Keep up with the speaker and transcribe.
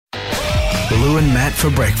Lou and Matt for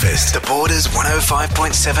breakfast. The Borders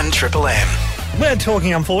 105.7 Triple M. We're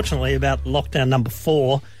talking, unfortunately, about lockdown number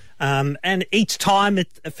 4. And each time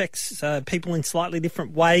it affects people in slightly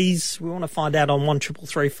different ways. We want to find out on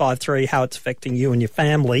 133353 how it's affecting you and your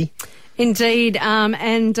family. Indeed.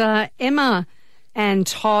 And Emma and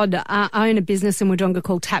Todd own a business in Wodonga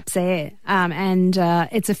called Taps Air. And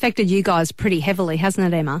it's affected you guys pretty heavily,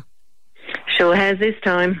 hasn't it, Emma? Sure has this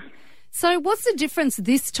time. So what's the difference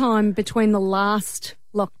this time between the last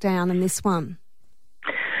lockdown and this one?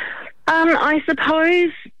 I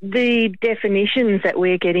suppose the definitions that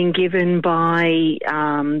we're getting given by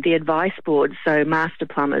the advice board, so master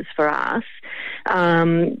plumbers for us,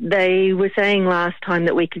 they were saying last time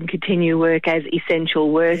that we can continue work as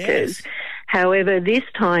essential workers. Yes. However, this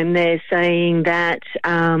time they're saying that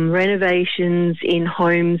renovations in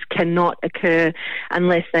homes cannot occur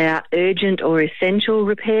unless they are urgent or essential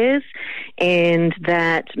repairs, and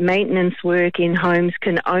that maintenance work in homes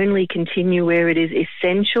can only continue where it is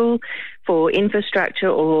essential for infrastructure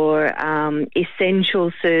or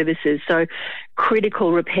essential services, so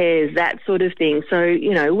critical repairs, that sort of thing. So,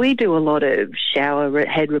 you know, we do a lot of shower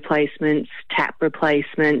head replacements, tap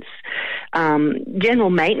replacements,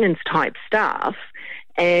 general maintenance type stuff.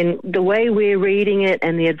 And the way we're reading it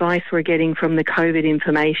and the advice we're getting from the COVID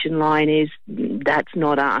information line is that's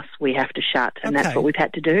not us. We have to shut, and that's what we've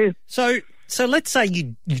had to do. So let's say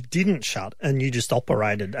you didn't shut and you just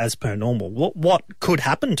operated as per normal. What could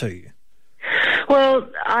happen to you? Well,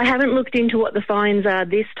 I haven't looked into what the fines are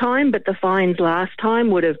this time, but the fines last time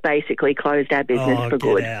would have basically closed our business for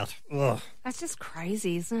good. Out. Ugh. That's just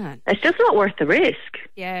crazy, isn't it? It's just not worth the risk.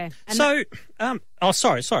 Yeah. And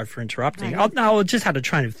sorry for interrupting. I just had a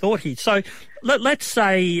train of thought here. So let's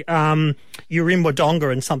say you're in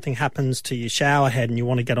Wodonga and something happens to your shower head and you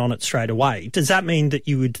want to get on it straight away. Does that mean that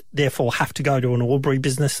you would therefore have to go to an Albury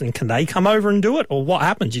business, and can they come over and do it? Or what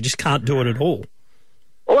happens? You just can't do it at all?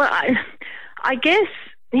 Well, I guess,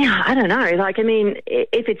 yeah, I don't know. Like, I mean,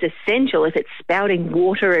 if it's essential, if it's spouting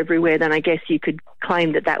water everywhere, then I guess you could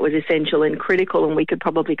claim that that was essential and critical, and we could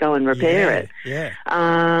probably go and repair it. Yeah.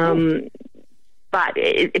 But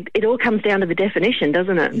it all comes down to the definition,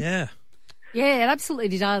 doesn't it? Yeah. Yeah, it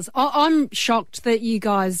absolutely does. I'm shocked that you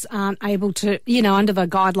guys aren't able to, under the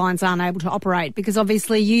guidelines, aren't able to operate, because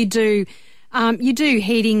obviously you do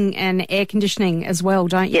heating and air conditioning as well,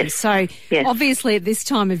 don't you? Yes. So yes. Obviously at this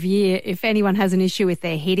time of year, if anyone has an issue with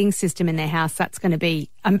their heating system in their house, that's going to be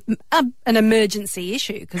an emergency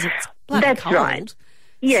issue, because it's bloody That's cold. Right.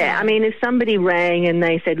 Yeah, I mean, if somebody rang and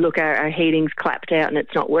they said, look, our heating's clapped out and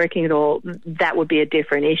it's not working at all, that would be a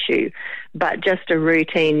different issue. But just a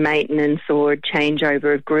routine maintenance or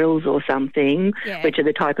changeover of grills or something, which are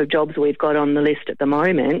the type of jobs we've got on the list at the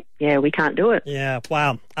moment, we can't do it. Yeah,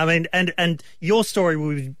 wow. I mean, and your story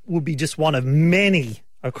would be just one of many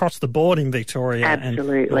across the board in Victoria.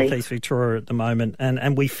 Absolutely. And North East Victoria at the moment,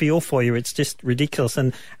 and we feel for you. It's just ridiculous,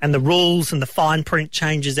 and the rules and the fine print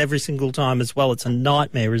changes every single time as well. It's a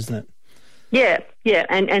nightmare, isn't it? Yeah,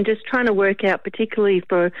 and just trying to work out, particularly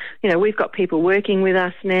for, we've got people working with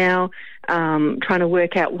us now, trying to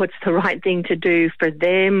work out what's the right thing to do for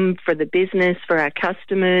them, for the business, for our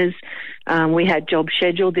customers. We had jobs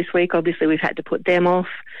scheduled this week. Obviously, we've had to put them off.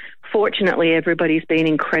 Fortunately, everybody's been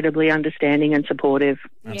incredibly understanding and supportive.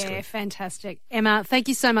 That's good. Fantastic. Emma, thank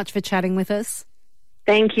you so much for chatting with us.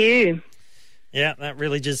 Thank you. Yeah, that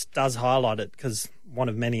really just does highlight it, because one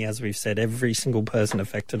of many, as we've said, every single person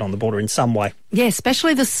affected on the border in some way. Yeah,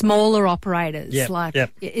 especially the smaller operators. Yeah.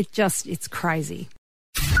 It's crazy.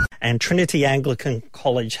 And Trinity Anglican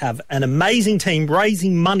College have an amazing team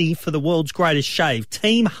raising money for the world's greatest shave,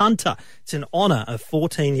 Team Hunter. It's in honour of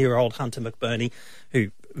 14-year-old Hunter McBurney,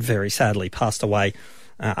 who very sadly passed away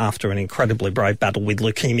after an incredibly brave battle with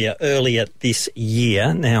leukemia earlier this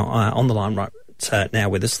year. Now, on the line right now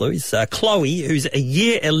with us, Lou, is Chloe, who's a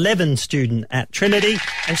Year 11 student at Trinity,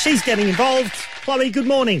 and she's getting involved. Chloe, good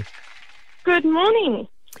morning. Good morning.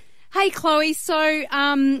 Hey, Chloe. So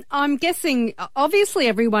I'm guessing, obviously,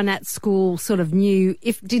 everyone at school sort of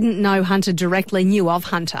didn't know Hunter directly, knew of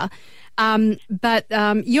Hunter. But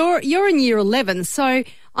you're in Year 11, so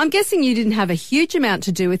I'm guessing you didn't have a huge amount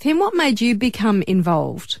to do with him. What made you become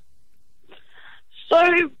involved?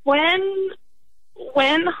 So when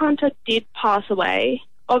Hunter did pass away,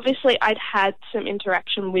 obviously I'd had some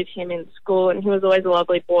interaction with him in school, and he was always a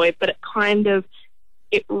lovely boy, but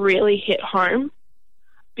it really hit home,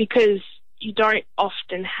 because you don't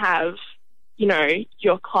often have,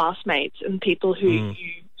 your classmates and people who you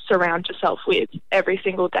surround yourself with every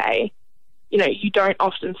single day. You don't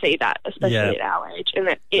often see that, especially at our age,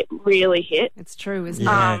 and it really hit. It's true, isn't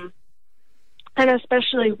it? And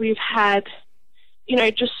especially we've had,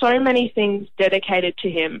 just so many things dedicated to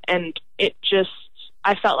him, and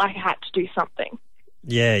I felt like I had to do something.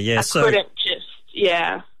 Yeah. I couldn't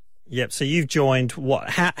just, Yep, so you've joined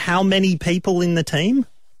how many people in the team?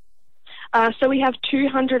 So we have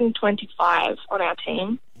 225 on our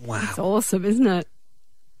team. Wow. That's awesome, isn't it?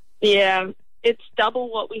 Yeah, it's double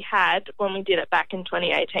what we had when we did it back in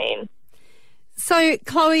 2018. So,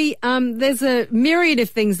 Chloe, there's a myriad of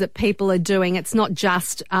things that people are doing. It's not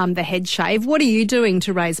just the head shave. What are you doing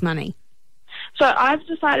to raise money? So I've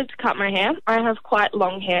decided to cut my hair. I have quite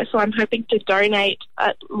long hair, so I'm hoping to donate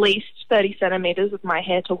at least 30 centimetres of my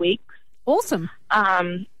hair to Weeks. Awesome.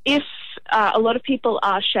 If a lot of people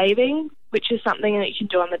are shaving, which is something that you can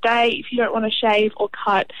do on the day, if you don't want to shave or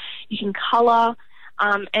cut, you can colour,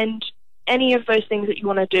 and any of those things that you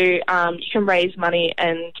want to do, you can raise money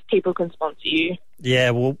and people can sponsor you.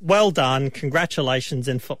 Yeah, well done. Congratulations.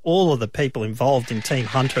 And for all of the people involved in Team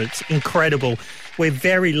Hunter, it's incredible. We're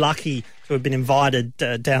very lucky to have been invited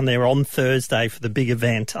down there on Thursday for the big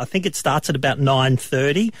event. I think it starts at about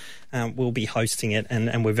 9:30. We'll be hosting it,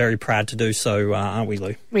 and we're very proud to do so, aren't we,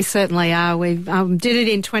 Lou? We certainly are. We did it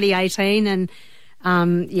in 2018, and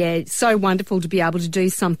it's so wonderful to be able to do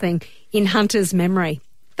something in Hunter's memory.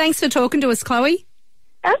 Thanks for talking to us, Chloe.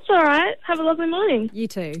 That's all right. Have a lovely morning. You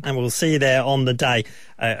too. And we'll see you there on the day.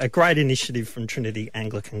 A great initiative from Trinity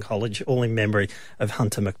Anglican College, all in memory of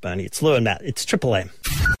Hunter McBurney. It's Lou and Matt. It's Triple M.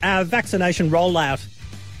 Our vaccination rollout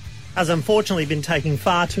has unfortunately been taking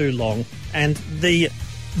far too long, and the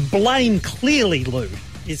blame clearly, Lou,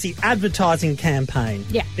 is the advertising campaign.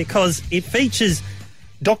 Yeah. Because it features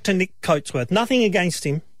Dr. Nick Coatsworth. Nothing against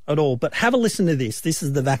him at all, but have a listen to this. This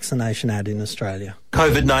is the vaccination ad in Australia.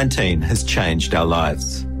 COVID-19 has changed our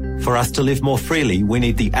lives. For us to live more freely, we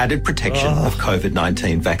need the added protection of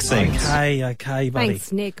COVID-19 vaccines. Okay, buddy.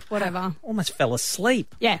 Thanks, Nick. Whatever. Almost fell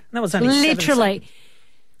asleep. Yeah. That was only 7 seconds.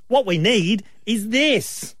 What we need is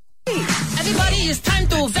this. Everybody, it's time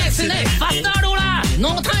to vaccinate. Faster,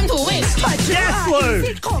 no time to waste. Yes, Lou.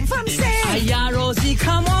 Aya, Rosie,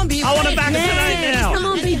 come on, be I want to brave. vaccinate now. Come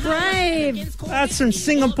on, be brave. That's from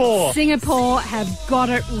Singapore. Singapore have got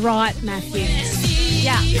it right, Matthew.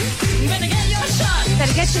 Yeah. Better get your shot.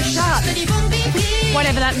 Better get your shot.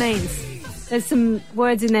 Whatever that means. There's some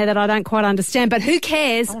words in there that I don't quite understand, but who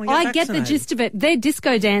cares? I get the gist of it. They're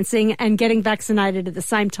disco dancing and getting vaccinated at the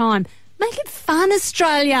same time. Make it fun,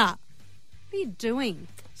 Australia. What are you doing?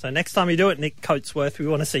 So next time you do it, Nick Coatsworth, we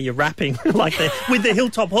want to see you rapping like with the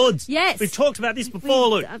Hilltop Hoods. Yes. We've talked about this before,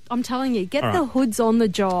 Luke. I'm telling you, get All the right. hoods on the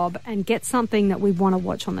job and get something that we want to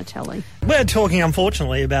watch on the telly. We're talking,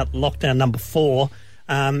 unfortunately, about lockdown number 4.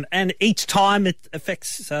 And each time it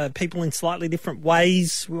affects people in slightly different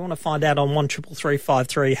ways. We want to find out on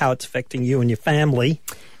 133353 how it's affecting you and your family.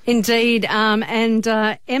 Indeed. And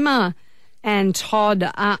Emma and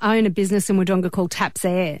Todd own a business in Wodonga called Taps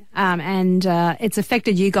Air. And it's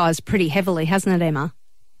affected you guys pretty heavily, hasn't it, Emma?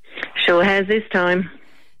 Sure has this time.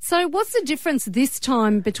 So what's the difference this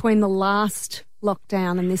time between the last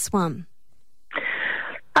lockdown and this one?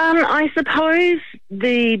 I suppose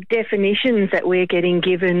the definitions that we're getting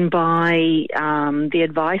given by the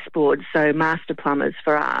advice board, so master plumbers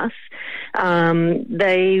for us,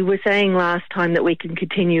 they were saying last time that we can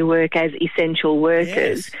continue work as essential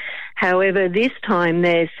workers. Yes. However, this time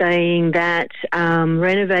they're saying that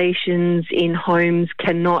renovations in homes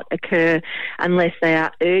cannot occur unless they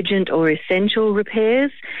are urgent or essential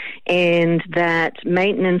repairs, and that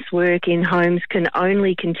maintenance work in homes can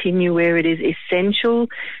only continue where it is essential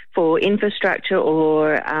for infrastructure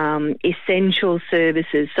or essential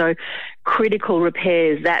services, so critical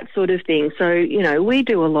repairs, that sort of thing. So, you know, we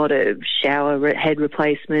do a lot of shower head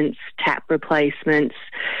replacements, tap replacements,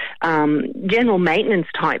 general maintenance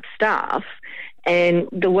type stuff. And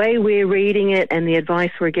the way we're reading it and the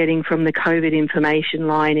advice we're getting from the COVID information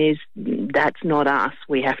line is that's not us.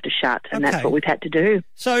 We have to shut, and that's what we've had to do.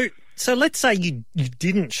 So let's say you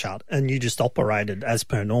didn't shut and you just operated as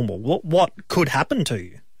per normal. What could happen to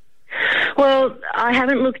you? Well, I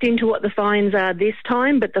haven't looked into what the fines are this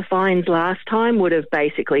time, but the fines last time would have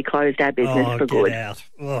basically closed our business for good. Get out.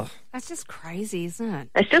 Ugh. That's just crazy, isn't it?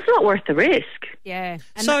 It's just not worth the risk. Yeah.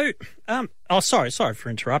 And So, sorry for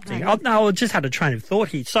interrupting. I just had a train of thought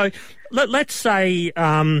here. So, let's say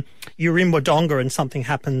you're in Wodonga and something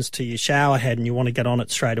happens to your shower head and you want to get on it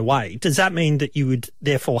straight away. Does that mean that you would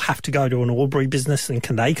therefore have to go to an Albury business, and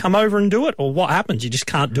can they come over and do it? Or what happens? You just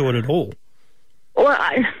can't do it at all? Well,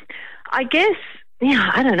 I guess,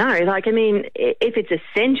 yeah, I don't know. Like, I mean, if it's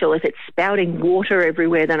essential, if it's spouting water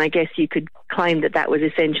everywhere, then I guess you could claim that was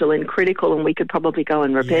essential and critical, and we could probably go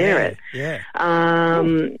and repair it. Yeah.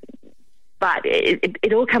 But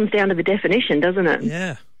it all comes down to the definition, doesn't it?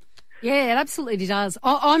 Yeah. Yeah, it absolutely does.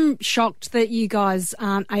 I'm shocked that you guys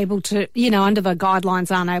aren't able to, under the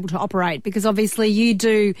guidelines, aren't able to operate, because obviously you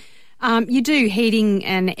do heating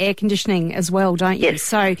and air conditioning as well, don't you? Yes.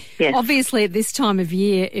 So yes. Obviously at this time of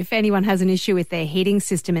year, if anyone has an issue with their heating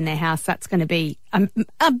system in their house, that's going to be an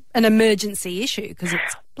emergency issue because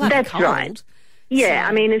it's bloody That's cold. right. Yeah,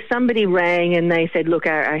 I mean, if somebody rang and they said, look,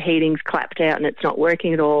 our heating's clapped out and it's not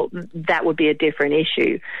working at all, that would be a different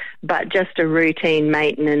issue. But just a routine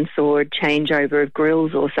maintenance or changeover of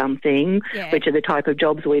grills or something, which are the type of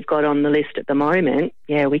jobs we've got on the list at the moment,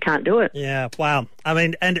 we can't do it. Yeah, wow. I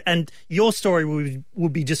mean, and your story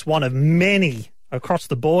would be just one of many across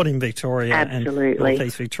the board in Victoria Absolutely. and North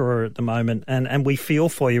East Victoria at the moment, and we feel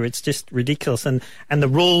for you. It's just ridiculous, and the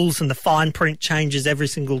rules and the fine print changes every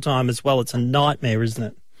single time as well. It's a nightmare, isn't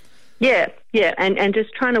it? Yeah, and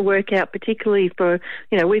just trying to work out, particularly for,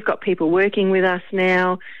 we've got people working with us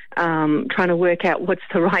now, trying to work out what's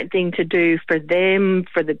the right thing to do for them,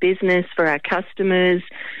 for the business, for our customers.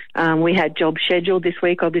 We had jobs scheduled this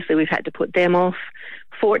week. Obviously, we've had to put them off.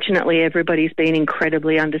 Fortunately, everybody's been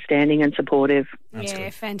incredibly understanding and supportive. That's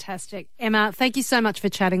good. Fantastic. Emma, thank you so much for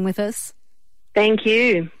chatting with us. Thank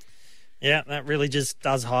you. Yeah, that really just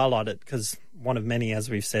does highlight it, because one of many, as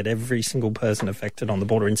we've said, every single person affected on the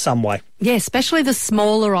border in some way. Yeah, especially the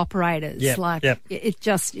smaller operators. Yep.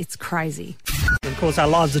 It's crazy. Of course, our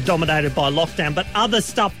lives are dominated by lockdown, but other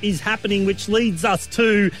stuff is happening, which leads us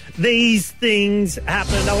to these things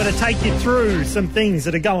happen. I'm going to take you through some things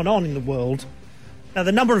that are going on in the world. Now,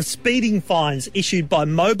 the number of speeding fines issued by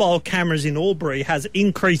mobile cameras in Albury has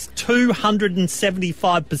increased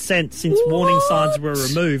 275% since warning signs were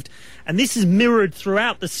removed. And this is mirrored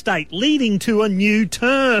throughout the state, leading to a new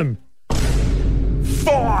term.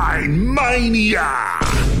 Fine Mania!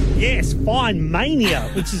 Yes, Fine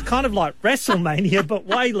Mania, which is kind of like WrestleMania, but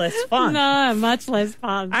way less fun. No, much less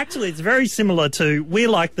fun. Actually, it's very similar to, we're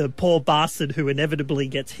like the poor bastard who inevitably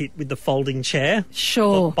gets hit with the folding chair.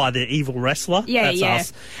 Sure. By the evil wrestler. Yeah, That's yeah.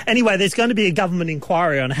 us. Anyway, there's going to be a government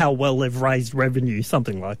inquiry on how well they've raised revenue,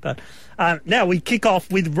 something like that. Now, we kick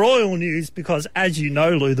off with royal news because, as you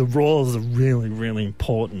know, Lou, the royals are really, really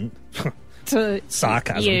important. To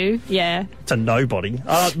sarcasm. you, yeah. To nobody.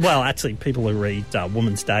 Well, actually, people who read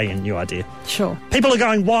Woman's Day and New Idea. Sure. People are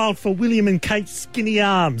going wild for William and Kate's skinny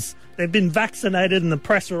arms. They've been vaccinated and the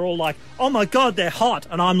press are all like, oh my God, they're hot.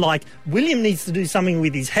 And I'm like, William needs to do something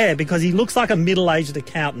with his hair because he looks like a middle-aged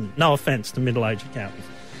accountant. No offence to middle-aged accountants.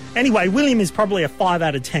 Anyway, William is probably a 5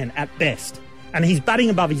 out of 10 at best. And he's batting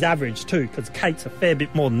above his average too, because Kate's a fair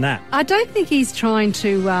bit more than that. I don't think he's trying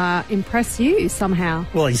to impress you somehow.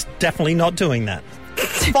 Well, he's definitely not doing that.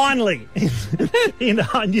 Finally,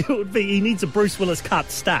 I knew it would be, he needs a Bruce Willis cut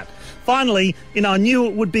stat. Finally, I knew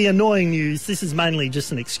it would be annoying news. This is mainly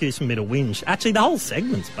just an excuse for me to whinge. Actually, the whole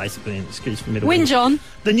segment's basically an excuse for me to whinge. Whinge on.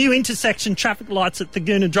 The new intersection traffic lights at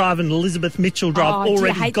Thaguna Drive and Elizabeth Mitchell Drive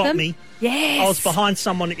already got me. Yes. I was behind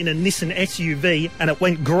someone in a Nissan SUV and it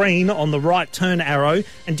went green on the right turn arrow.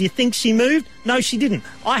 And do you think she moved? No, she didn't.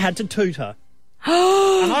 I had to toot her.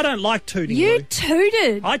 And I don't like tooting. You Lou.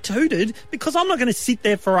 tooted? I tooted because I'm not going to sit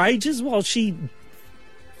there for ages while she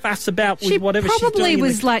faffs about with whatever she's doing. She probably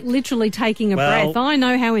was like literally taking a breath. I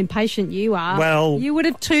know how impatient you are. Well, you would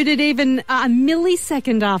have tooted even a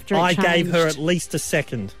millisecond after it changed. I gave her at least a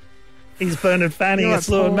second. He's Bernard Fanning, it's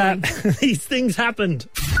Lou and Matt. These things happened.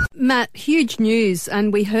 Matt, huge news,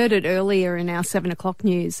 and we heard it earlier in our 7 o'clock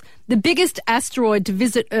news. The biggest asteroid to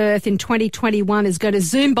visit Earth in 2021 is going to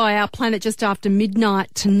zoom by our planet just after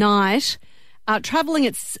midnight tonight, travelling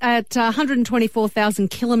at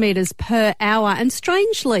 124,000 kilometres per hour. And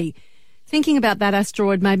strangely, thinking about that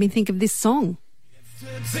asteroid made me think of this song.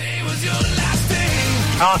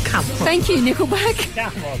 Oh, come on. Thank you, Nickelback.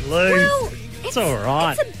 Come on, Lou. Well, it's all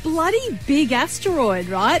right. It's a bloody big asteroid,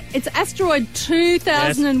 right? It's asteroid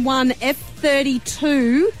 2001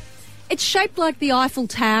 F32. It's shaped like the Eiffel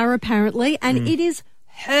Tower, apparently, and it is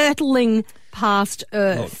hurtling past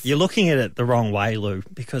Earth. Look, you're looking at it the wrong way, Lou,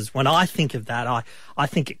 because when I think of that, I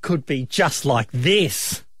think it could be just like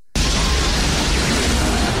this.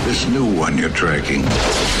 This new one you're tracking,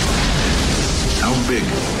 how big?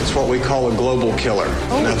 It's what we call a global killer.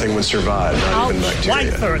 Nothing would survive, not even bacteria.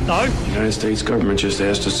 Wait for it, though. The United States government just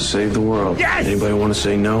asked us to save the world. Yes! Anybody want to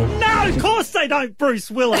say no? No, of course they don't, Bruce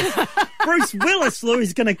Willis. Bruce Willis, Lou,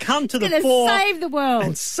 is going to come to the fore save the world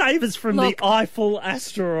and save us from the Eiffel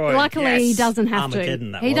asteroid. Luckily, he doesn't have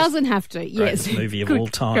Armageddon, to. He doesn't have to. Greatest yes, movie of good, all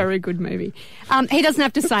time. Very good movie. He doesn't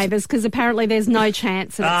have to save us because apparently there's no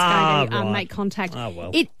chance that it's going to right. make contact. Oh,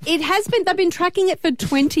 well. It has been. They've been tracking it for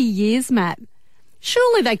 20 years, Matt.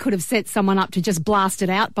 Surely they could have set someone up to just blast it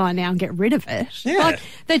out by now and get rid of it. Yeah. Like,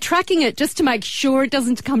 they're tracking it just to make sure it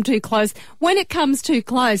doesn't come too close. When it comes too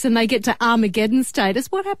close and they get to Armageddon status,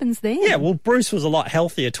 what happens then? Yeah, well, Bruce was a lot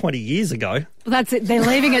healthier 20 years ago. That's it. They're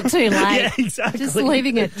leaving it too late. Yeah, exactly. Just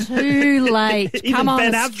leaving it too late. Even Come on,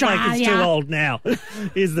 Ben Australia. Affleck is too old now.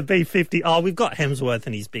 Here's the B-50. Oh, we've got Hemsworth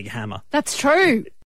and his big hammer. That's true.